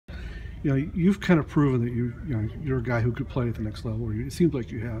You've kind of proven that you're a guy who could play at the next level. It seems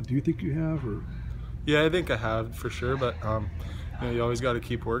like you have. Do you think you have, or? Yeah, I think I have for sure, but you always got to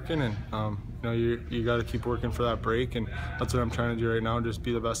keep working, and you got to keep working for that break, and that's what I'm trying to do right now. Just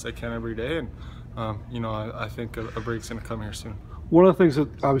be the best I can every day, and I think a break's going to come here soon. One of the things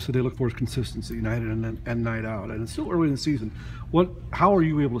that obviously they look for is consistency, night in and night out, and it's still early in the season. How are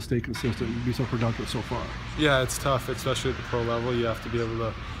you able to stay consistent and be so productive so far? Yeah, it's tough, especially at the pro level. You have to be able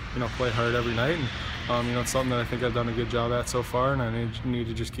to play hard every night, and it's something that I think I've done a good job at so far, and I need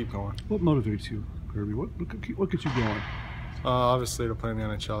to just keep going. What motivates you, Kerby? What gets you going? Obviously, to play in the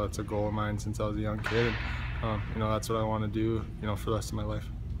NHL, it's a goal of mine since I was a young kid, and that's what I want to do, for the rest of my life.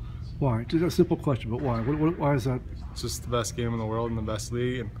 Why? Just a simple question, but why? Why is that? It's just the best game in the world and the best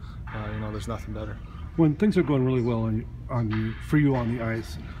league, and there's nothing better. When things are going really well for you on the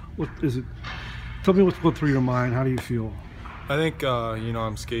ice, what is it? Tell me what's going through your mind. How do you feel? I think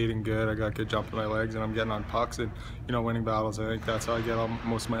I'm skating good. I got good jump in my legs, and I'm getting on pucks and winning battles. I think that's how I get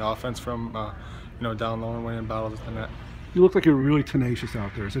most of my offense from. Down low and winning battles at the net. You look like you're really tenacious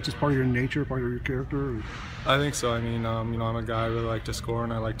out there. Is that just part of your nature, part of your character? Or? I think so. I mean, I'm a guy I really like to score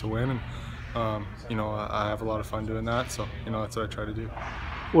and I like to win, and I have a lot of fun doing that. So that's what I try to do.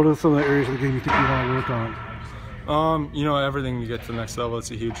 What are some of the areas of the game you think you want to work on? Everything to get to the next level,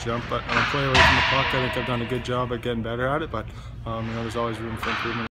 it's a huge jump. But when I play away from the puck, I think I've done a good job at getting better at it. But there's always room for improvement.